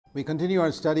We continue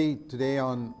our study today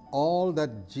on all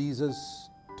that Jesus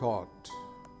taught.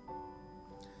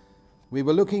 We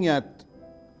were looking at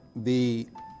the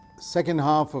second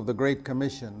half of the Great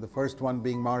Commission, the first one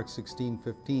being Mark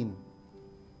 16:15.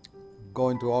 Go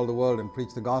into all the world and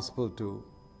preach the gospel to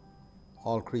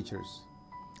all creatures.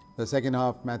 The second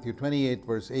half, Matthew 28,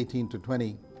 verse 18 to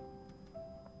 20.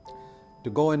 To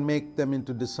go and make them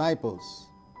into disciples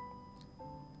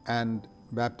and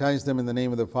baptize them in the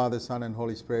name of the Father, Son, and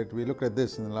Holy Spirit. We looked at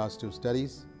this in the last two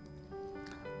studies.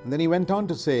 And then he went on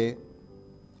to say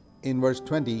in verse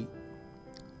 20,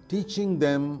 teaching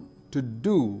them to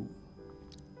do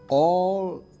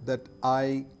all that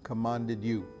I commanded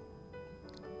you.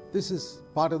 This is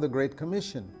part of the Great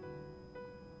Commission,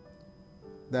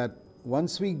 that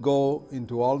once we go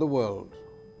into all the world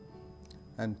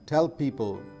and tell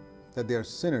people that they are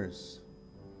sinners,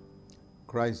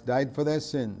 Christ died for their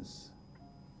sins,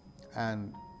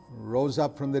 and rose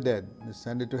up from the dead,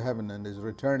 ascended to heaven, and is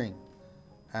returning.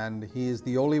 And he is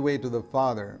the only way to the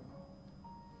Father.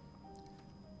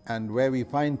 And where we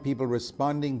find people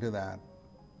responding to that,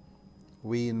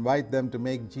 we invite them to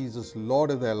make Jesus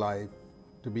Lord of their life,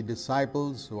 to be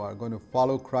disciples who are going to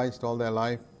follow Christ all their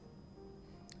life.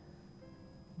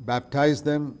 Baptize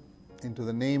them into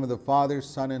the name of the Father,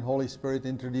 Son, and Holy Spirit.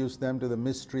 Introduce them to the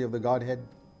mystery of the Godhead.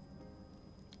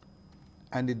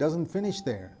 And it doesn't finish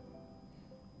there.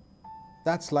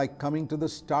 That's like coming to the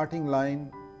starting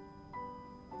line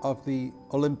of the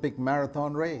Olympic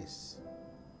marathon race.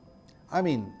 I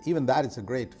mean, even that is a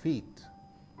great feat.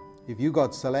 If you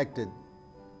got selected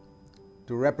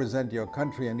to represent your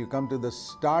country and you come to the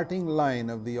starting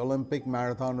line of the Olympic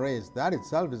marathon race, that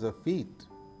itself is a feat.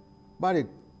 But it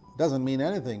doesn't mean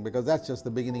anything, because that's just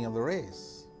the beginning of the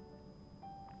race.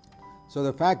 So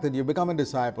the fact that you become a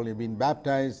disciple, you've been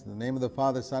baptized in the name of the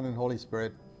Father, Son, and Holy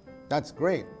Spirit, that's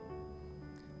great.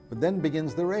 But then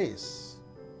begins the race.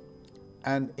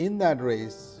 And in that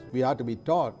race, we are to be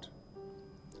taught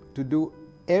to do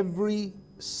every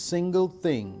single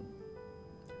thing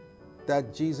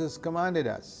that Jesus commanded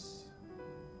us.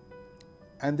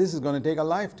 And this is going to take a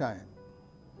lifetime.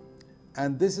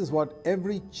 And this is what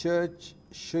every church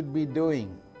should be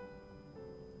doing.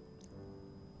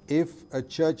 If a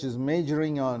church is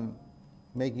majoring on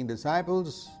making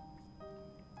disciples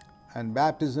and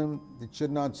baptism, it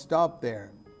should not stop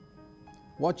there.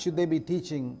 What should they be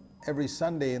teaching every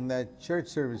Sunday in their church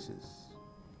services?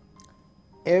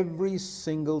 Every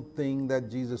single thing that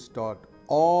Jesus taught,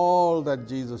 all that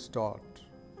Jesus taught,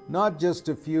 not just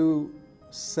a few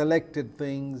selected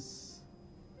things,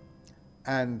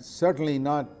 and certainly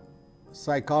not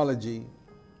psychology.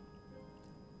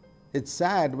 It's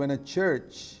sad when a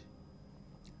church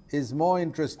is more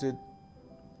interested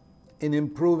in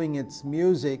improving its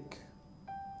music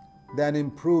than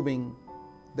improving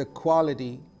the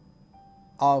quality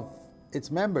of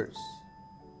its members.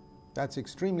 That's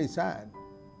extremely sad.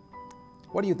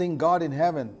 What do you think God in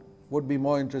heaven would be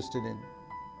more interested in?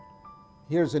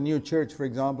 Here's a new church, for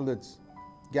example, that's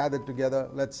gathered together.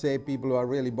 Let's say people who are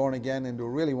really born again and who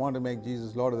really want to make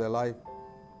Jesus Lord of their life.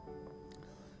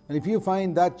 And if you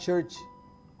find that church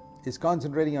is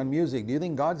concentrating on music, do you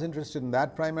think God's interested in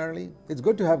that primarily? It's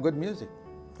good to have good music.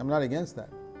 I'm not against that.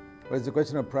 But it's a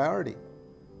question of priority.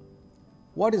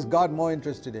 What is God more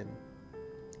interested in?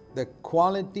 The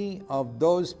quality of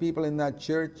those people in that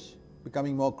church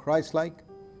becoming more Christlike,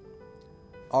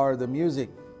 or the music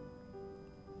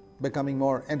becoming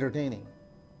more entertaining?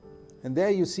 And there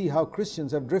you see how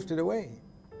Christians have drifted away.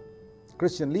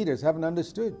 Christian leaders haven't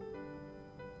understood.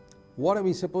 What are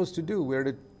we supposed to do? We're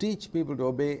to teach people to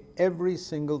obey every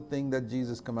single thing that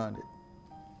Jesus commanded.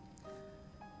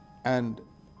 And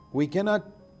we cannot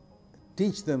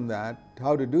teach them that,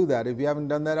 how to do that, if we haven't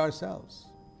done that ourselves.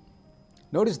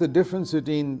 Notice the difference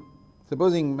between,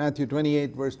 supposing Matthew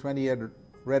 28 verse 20 had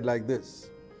read like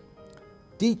this: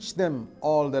 teach them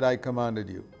all that I commanded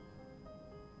you.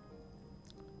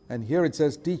 And here it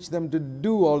says, teach them to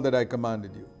do all that I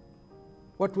commanded you.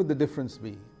 What would the difference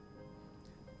be?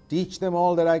 Teach them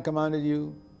all that I commanded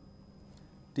you.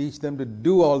 Teach them to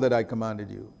do all that I commanded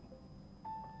you.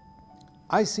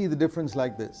 I see the difference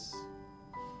like this.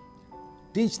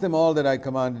 Teach them all that I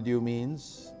commanded you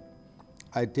means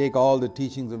I take all the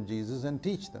teachings of Jesus and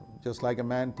teach them, just like a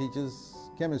man teaches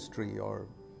chemistry or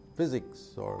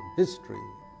physics or history.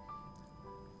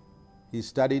 He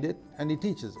studied it and he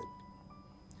teaches it.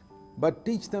 But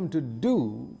teach them to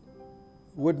do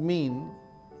would mean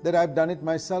that I've done it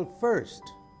myself first,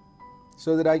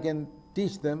 so that I can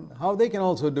teach them how they can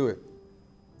also do it.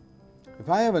 If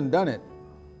I haven't done it,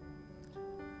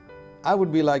 I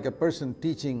would be like a person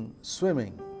teaching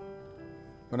swimming.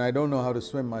 when I don't know how to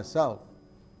swim myself.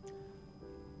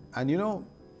 And you know,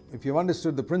 if you've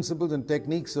understood the principles and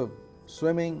techniques of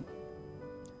swimming,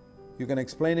 you can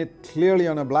explain it clearly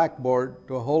on a blackboard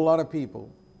to a whole lot of people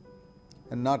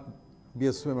and not be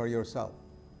a swimmer yourself.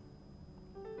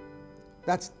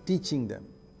 That's teaching them.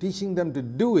 Teaching them to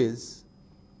do is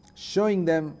showing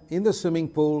them in the swimming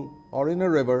pool or in a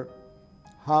river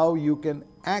how you can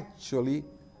actually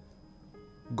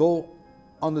go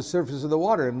on the surface of the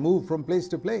water and move from place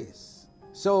to place.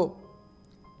 So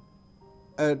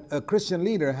a Christian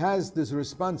leader has this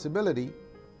responsibility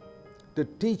to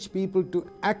teach people to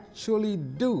actually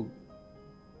do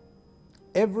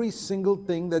every single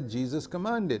thing that Jesus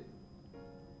commanded.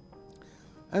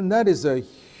 And that is a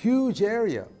huge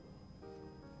area.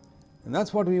 And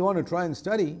that's what we want to try and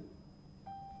study,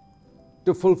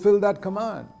 to fulfill that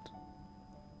command.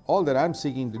 All that I'm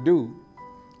seeking to do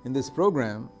in this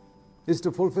program is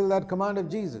to fulfill that command of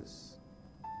Jesus,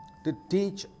 to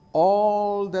teach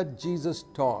all that Jesus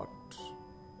taught,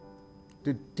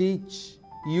 to teach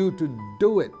you to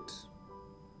do it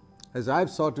as I've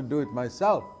sought to do it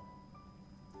myself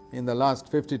in the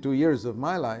last 52 years of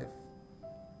my life.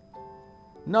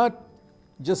 Not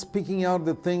just picking out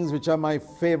the things which are my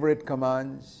favorite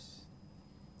commands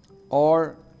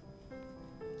or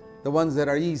the ones that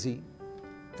are easy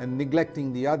and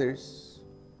neglecting the others.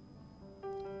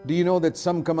 Do you know that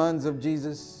some commands of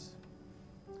Jesus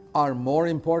are more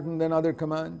important than other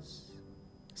commands?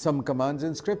 Some commands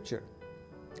in Scripture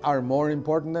are more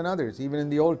important than others, even in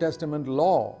the Old Testament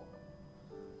law.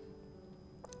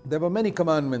 There were many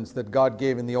commandments that God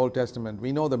gave in the Old Testament.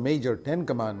 We know the major 10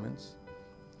 commandments,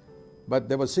 but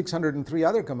there were 603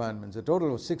 other commandments, a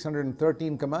total of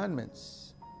 613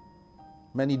 commandments.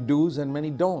 Many do's and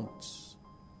many don'ts.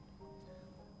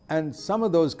 And some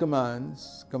of those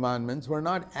commandments were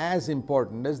not as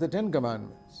important as the 10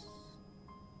 commandments.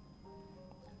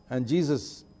 And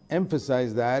Jesus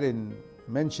emphasized that and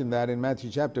mentioned that in Matthew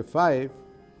chapter 5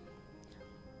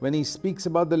 when he speaks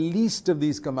about the least of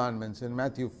these commandments in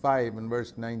Matthew 5 and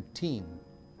verse 19.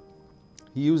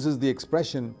 He uses the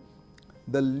expression,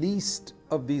 the least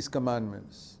of these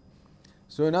commandments.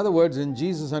 So in other words, in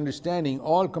Jesus' understanding,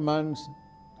 all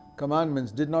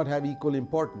commandments did not have equal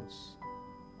importance.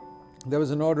 There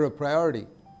was an order of priority.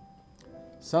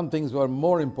 Some things were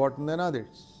more important than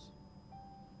others.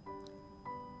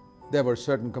 There were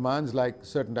certain commands like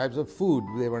certain types of food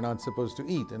they were not supposed to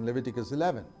eat in Leviticus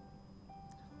 11.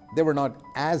 They were not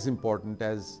as important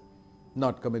as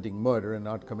not committing murder and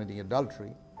not committing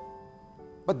adultery,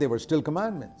 but they were still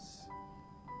commandments.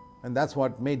 And that's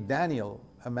what made Daniel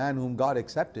a man whom God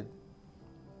accepted,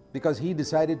 because he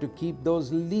decided to keep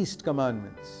those least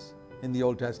commandments in the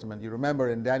Old Testament. You remember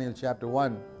in Daniel chapter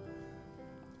 1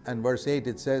 and verse 8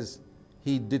 it says,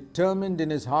 he determined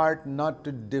in his heart not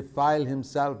to defile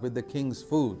himself with the king's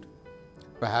food.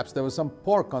 Perhaps there was some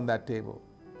pork on that table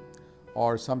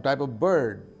or some type of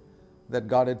bird that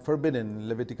God had forbidden in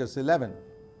Leviticus 11.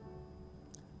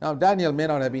 Now Daniel may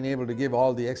not have been able to give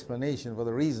all the explanation for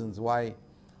the reasons why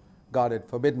God had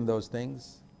forbidden those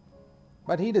things,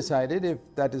 but he decided, if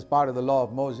that is part of the law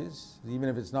of Moses, even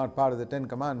if it's not part of the 10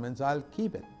 commandments, I'll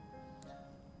keep it.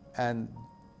 And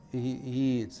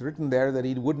it's written there that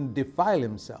he wouldn't defile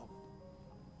himself.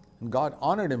 And God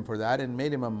honored him for that and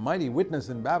made him a mighty witness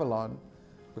in Babylon,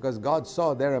 because God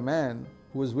saw there a man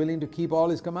who was willing to keep all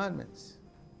his commandments.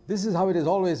 This is how it has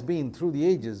always been through the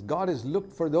ages. God has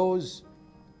looked for those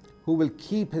who will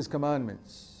keep his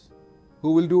commandments,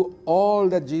 who will do all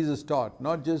that Jesus taught,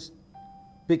 not just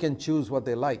pick and choose what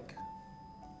they like.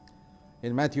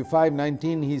 In Matthew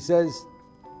 5:19 he says,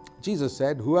 Jesus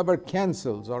said, whoever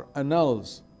cancels or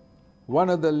annuls one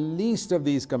of the least of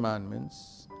these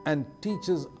commandments and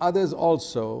teaches others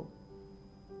also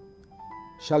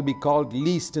shall be called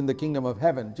least in the kingdom of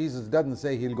heaven. Jesus doesn't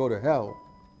say he'll go to hell,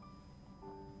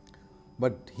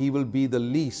 but he will be the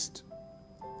least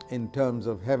in terms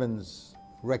of heaven's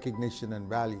recognition and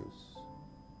values.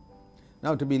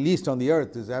 Now, to be least on the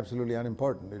earth is absolutely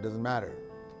unimportant. It doesn't matter.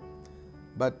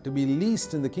 But to be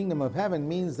least in the kingdom of heaven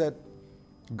means that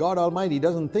God Almighty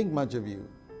doesn't think much of you.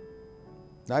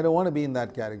 I don't want to be in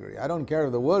that category. I don't care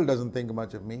if the world doesn't think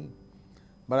much of me,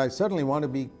 but I certainly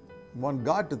want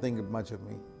God to think much of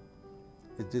me.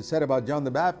 It is said about John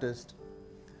the Baptist.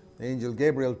 The angel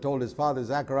Gabriel told his father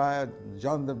Zechariah,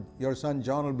 your son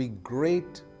John will be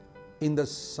great in the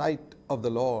sight of the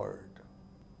Lord.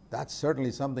 That's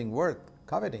certainly something worth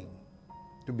coveting,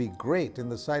 to be great in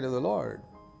the sight of the Lord.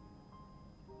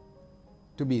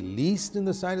 To be least in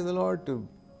the sight of the Lord, to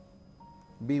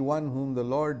be one whom the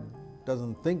Lord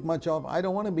doesn't think much of, I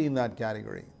don't want to be in that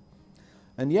category.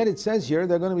 And yet it says here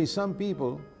there are going to be some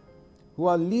people who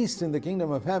are least in the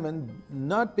kingdom of heaven,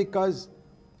 not because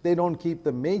they don't keep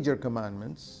the major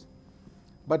commandments,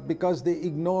 but because they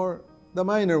ignore the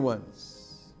minor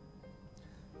ones.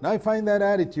 And I find that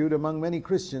attitude among many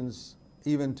Christians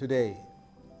even today.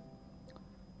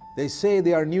 They say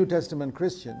they are New Testament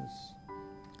Christians,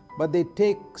 but they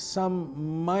take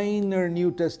some minor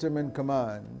New Testament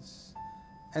commands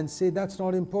and say that's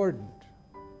not important.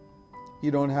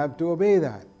 You don't have to obey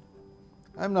that.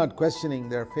 I'm not questioning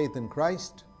their faith in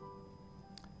Christ.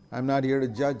 I'm not here to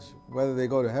judge whether they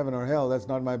go to heaven or hell. That's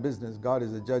not my business. God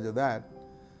is the judge of that.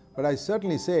 But I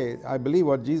certainly say, I believe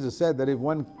what Jesus said, that if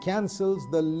one cancels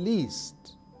the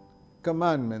least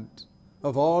commandment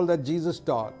of all that Jesus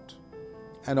taught,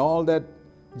 and all that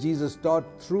Jesus taught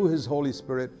through His Holy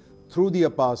Spirit, through the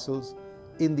apostles,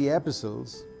 in the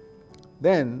epistles,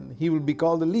 then he will be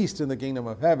called the least in the kingdom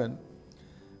of heaven.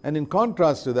 And in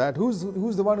contrast to that, who's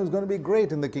the one who's going to be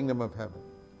great in the kingdom of heaven?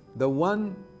 The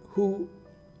one who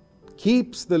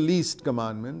keeps the least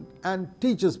commandment and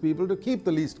teaches people to keep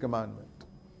the least commandment.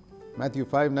 Matthew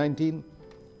 5:19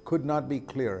 could not be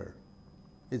clearer.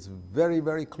 It's very,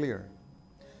 very clear.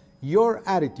 Your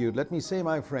attitude, let me say,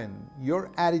 my friend, your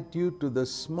attitude to the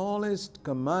smallest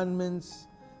commandments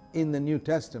in the New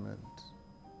Testament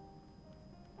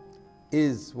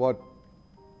is what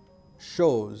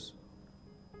shows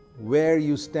where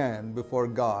you stand before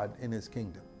God in His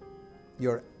kingdom.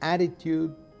 Your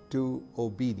attitude to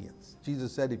obedience.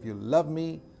 Jesus said, if you love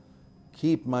me,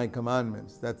 keep my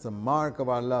commandments. That's the mark of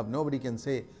our love. Nobody can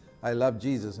say, I love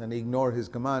Jesus and ignore His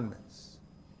commandments.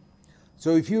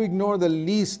 So if you ignore the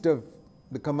least of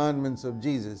the commandments of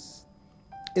Jesus,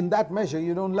 in that measure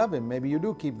you don't love Him. Maybe you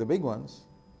do keep the big ones,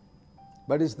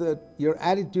 but it's your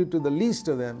attitude to the least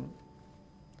of them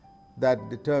that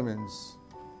determines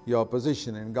your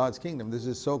position in God's kingdom. This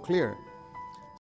is so clear.